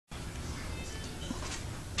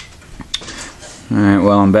Alright,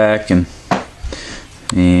 well I'm back and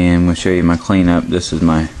we'll show you my cleanup. This is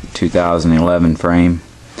my 2011 frame.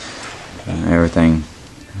 Everything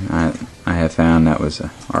I have found that was an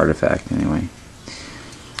artifact anyway.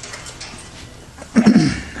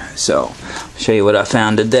 So, I'll show you what I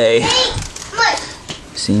found today.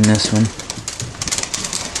 Seen this one?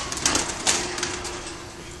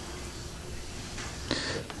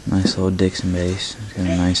 Nice little Dixon bass. It's got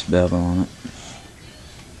a nice bevel on it.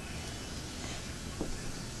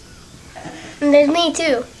 And there's me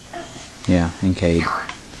too. Yeah, and Cade.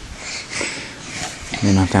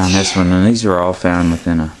 Then I found this one, and these are all found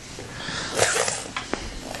within a...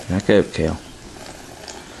 Back up, Kale.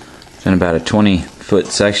 It's in about a 20-foot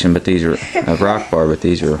section, but these are a rock bar, but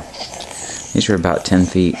these are about 10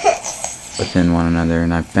 feet within one another.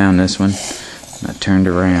 And I found this one, and I turned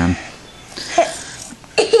around,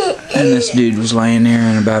 and this dude was laying there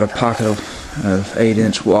in about a pocket of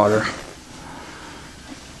 8-inch water.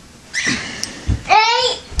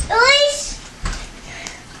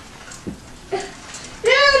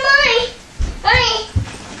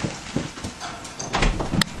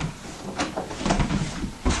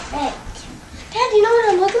 Dad, you know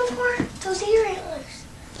what I'm looking for? Those deer antlers.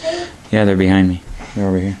 Yeah, they're behind me. They're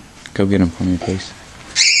over here. Go get them for me, please.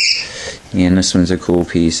 Yeah, and this one's a cool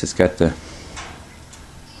piece. It's got the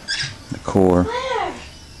core. Where?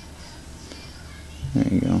 There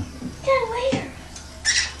you go. Dad, where?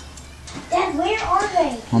 Dad, where are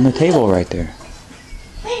they? On the table right there.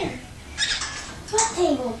 Where? What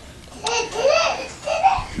table?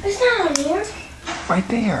 It's not on here. Right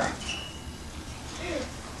there.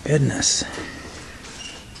 Goodness.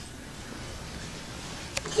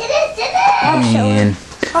 And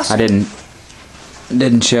I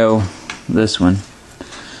didn't show this one.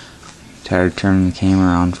 Tired of turning the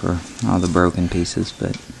camera on for all the broken pieces,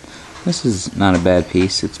 but this is not a bad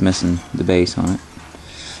piece. It's missing the base on it.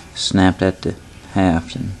 Snapped at the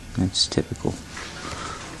haft, and that's typical.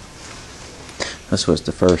 This was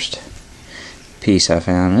the first piece I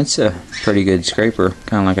found. It's a pretty good scraper,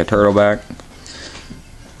 kind of like a turtleback.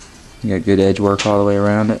 You got good edge work all the way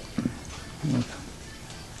around it.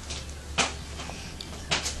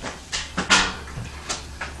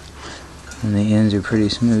 And the ends are pretty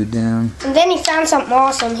smooth down. And then he found something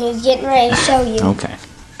awesome he was getting ready to show you. Okay.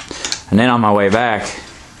 And then on my way back,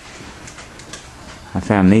 I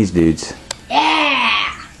found these dudes.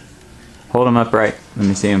 Yeah! Hold them upright. Let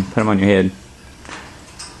me see them. Put them on your head.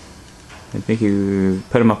 I think you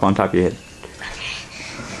put them up on top of your head.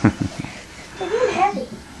 They're really heavy.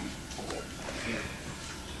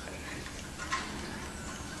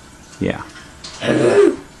 Yeah.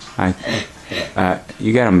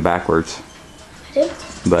 You got them backwards. I do?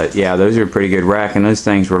 But yeah, those are a pretty good rack, and those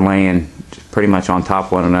things were laying pretty much on top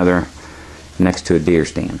of one another next to a deer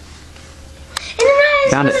stand.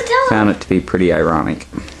 And Found it to be pretty ironic.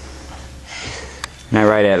 Now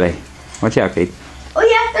right at me. Watch out, Kate. Oh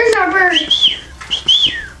yeah, there's our bird.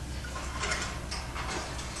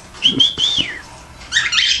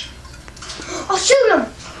 I'll shoot him.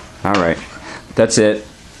 Alright. That's it.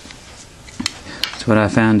 That's what I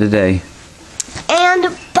found today.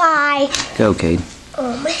 And bye. Go, Kate.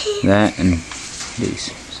 Oh man. That and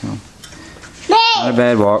these. So Man. not a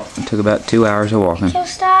bad walk. It took about 2 hours of walking. So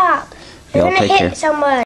stop. You're Y'all gonna take hit care. somebody.